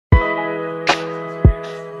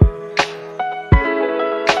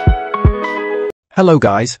Hello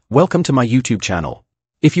guys, welcome to my YouTube channel.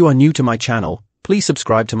 If you are new to my channel, please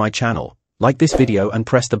subscribe to my channel, like this video and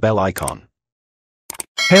press the bell icon.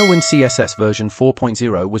 Tailwind CSS version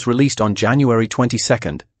 4.0 was released on January 22,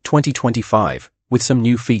 2025, with some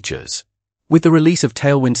new features. With the release of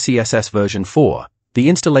Tailwind CSS version 4, the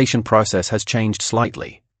installation process has changed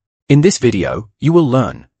slightly. In this video, you will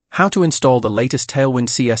learn how to install the latest Tailwind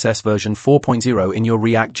CSS version 4.0 in your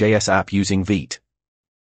React.js app using Vite.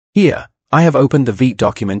 Here, I have opened the Vite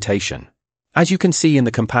documentation. As you can see in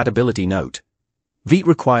the compatibility note, Vite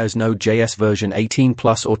requires Node.js version 18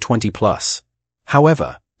 plus or 20 plus.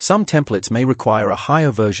 However, some templates may require a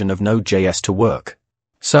higher version of Node.js to work.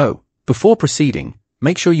 So, before proceeding,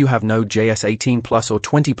 make sure you have Node.js 18 plus or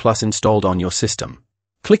 20 plus installed on your system.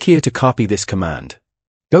 Click here to copy this command.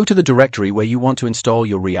 Go to the directory where you want to install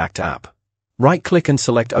your React app. Right-click and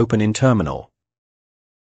select Open in Terminal.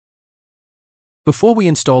 Before we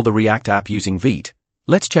install the React app using Vite,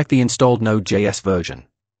 let's check the installed Node.js version.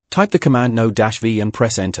 Type the command node-v and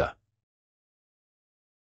press Enter.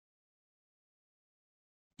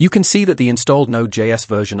 You can see that the installed Node.js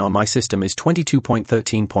version on my system is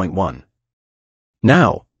 22.13.1.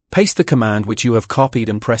 Now, paste the command which you have copied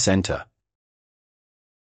and press Enter.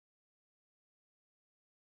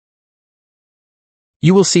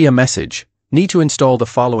 You will see a message, need to install the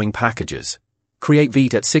following packages. Create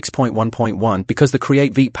Vite at 6.1.1 because the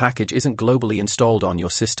Create Vite package isn't globally installed on your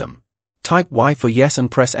system. Type Y for yes and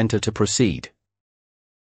press Enter to proceed.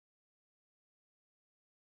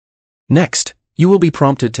 Next, you will be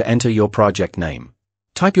prompted to enter your project name.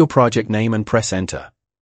 Type your project name and press Enter.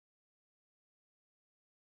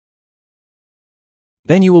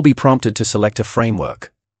 Then you will be prompted to select a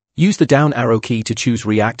framework. Use the down arrow key to choose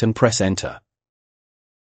React and press Enter.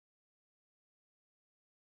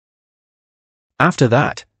 After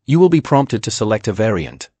that, you will be prompted to select a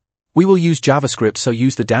variant. We will use JavaScript, so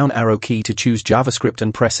use the down arrow key to choose JavaScript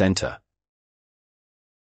and press Enter.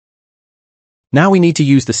 Now we need to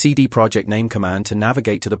use the cd project name command to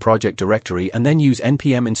navigate to the project directory and then use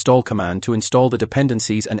npm install command to install the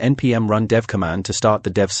dependencies and npm run dev command to start the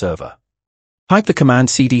dev server. Type the command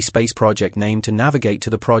cd space project name to navigate to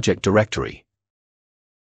the project directory.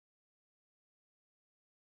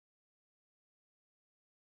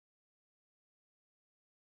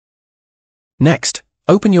 Next,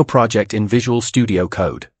 open your project in Visual Studio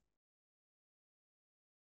Code.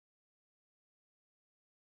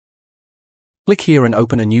 Click here and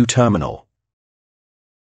open a new terminal.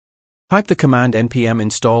 Type the command npm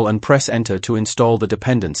install and press Enter to install the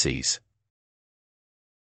dependencies.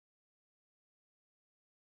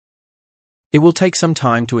 It will take some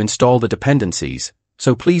time to install the dependencies,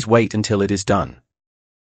 so please wait until it is done.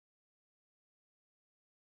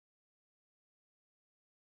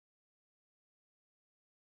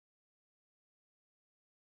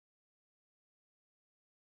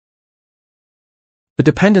 The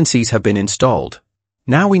dependencies have been installed.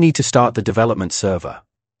 Now we need to start the development server.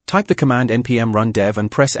 Type the command npm run dev and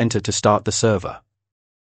press Enter to start the server.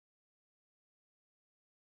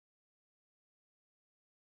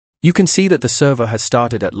 You can see that the server has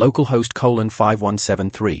started at localhost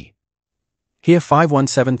 :5173. Here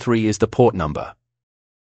 5173 is the port number.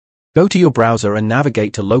 Go to your browser and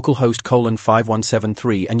navigate to localhost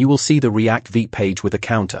 :5173 and you will see the React Vite page with a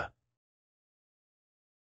counter.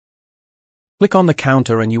 Click on the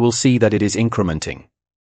counter and you will see that it is incrementing.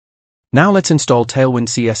 Now let's install Tailwind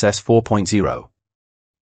CSS 4.0.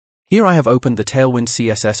 Here I have opened the Tailwind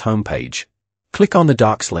CSS homepage. Click on the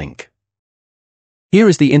docs link. Here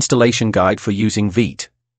is the installation guide for using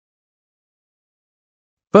Vite.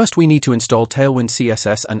 First we need to install Tailwind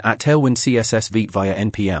CSS and @Tailwind CSS Vite via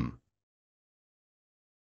npm.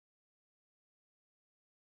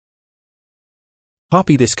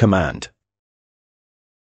 Copy this command.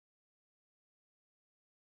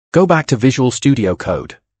 Go back to Visual Studio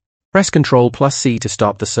Code. Press Ctrl+C to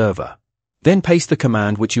stop the server. Then paste the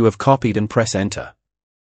command which you have copied and press Enter.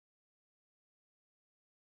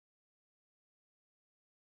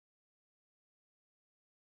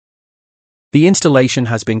 The installation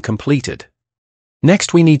has been completed.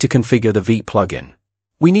 Next we need to configure the Vite plugin.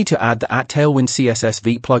 We need to add the @Tailwind CSS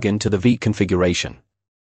Vite plugin to the Vite configuration.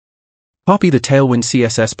 Copy the Tailwind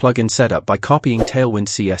CSS plugin setup by copying Tailwind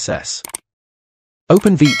CSS.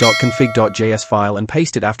 Open vite.config.js file and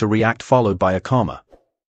paste it after React followed by a comma.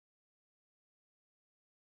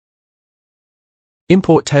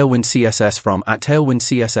 Import Tailwind CSS from @Tailwind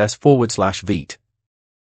CSS/Vite.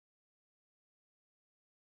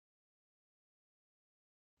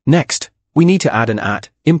 Next, we need to add an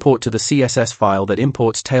import to the CSS file that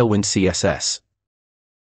imports Tailwind CSS.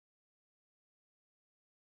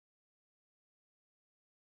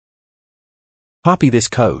 Copy this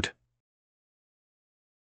code.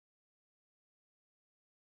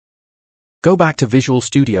 Go back to Visual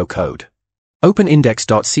Studio Code. Open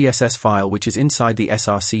index.css file which is inside the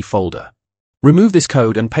src folder. Remove this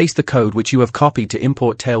code and paste the code which you have copied to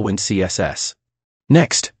import Tailwind CSS.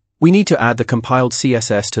 Next, we need to add the compiled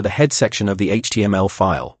CSS to the head section of the HTML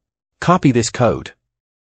file. Copy this code.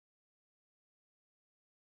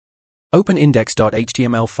 Open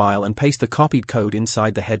index.html file and paste the copied code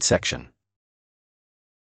inside the head section.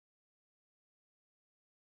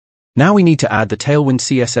 Now we need to add the Tailwind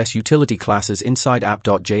CSS utility classes inside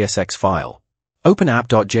app.jsx file. Open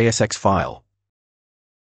app.jsx file.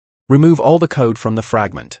 Remove all the code from the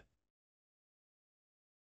fragment.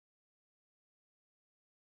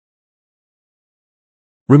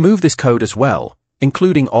 Remove this code as well,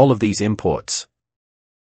 including all of these imports.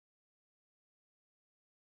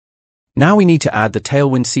 Now we need to add the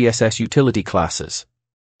Tailwind CSS utility classes.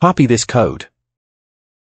 Copy this code.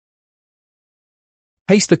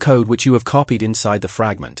 Paste the code which you have copied inside the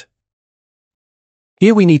fragment.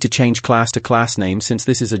 Here we need to change class to class name since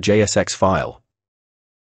this is a JSX file.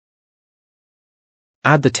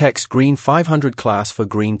 Add the text green 500 class for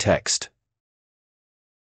green text.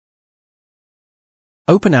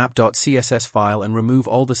 Open app.css file and remove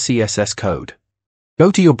all the CSS code.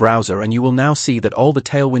 Go to your browser and you will now see that all the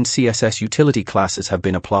Tailwind CSS utility classes have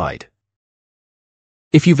been applied.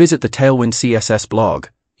 If you visit the Tailwind CSS blog,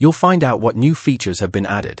 you'll find out what new features have been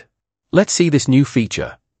added. Let's see this new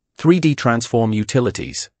feature, 3D transform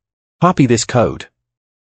utilities. Copy this code.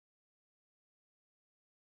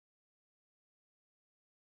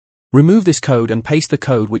 Remove this code and paste the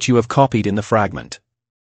code which you have copied in the fragment.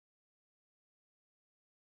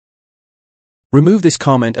 Remove this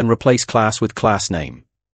comment and replace class with class name.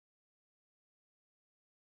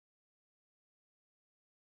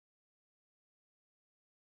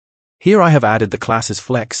 Here I have added the classes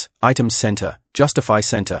Flex, Items Center, Justify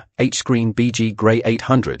Center, HScreen BG Gray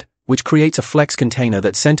 800, which creates a flex container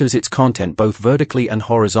that centers its content both vertically and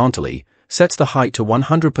horizontally, sets the height to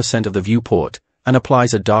 100% of the viewport, and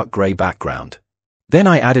applies a dark gray background. Then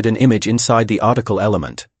I added an image inside the article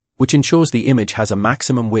element, which ensures the image has a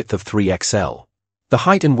maximum width of 3XL. The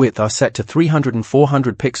height and width are set to 300 and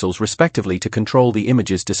 400 pixels respectively to control the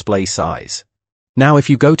image's display size. Now if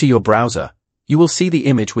you go to your browser, you will see the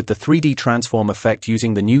image with the 3D transform effect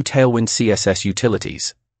using the new Tailwind CSS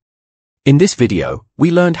utilities. In this video, we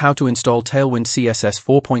learned how to install Tailwind CSS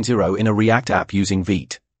 4.0 in a React app using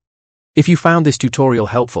Vite. If you found this tutorial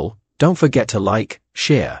helpful, don't forget to like,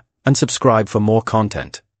 share, and subscribe for more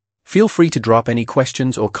content. Feel free to drop any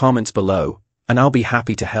questions or comments below, and I'll be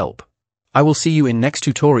happy to help. I will see you in next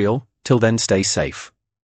tutorial. Till then, stay safe.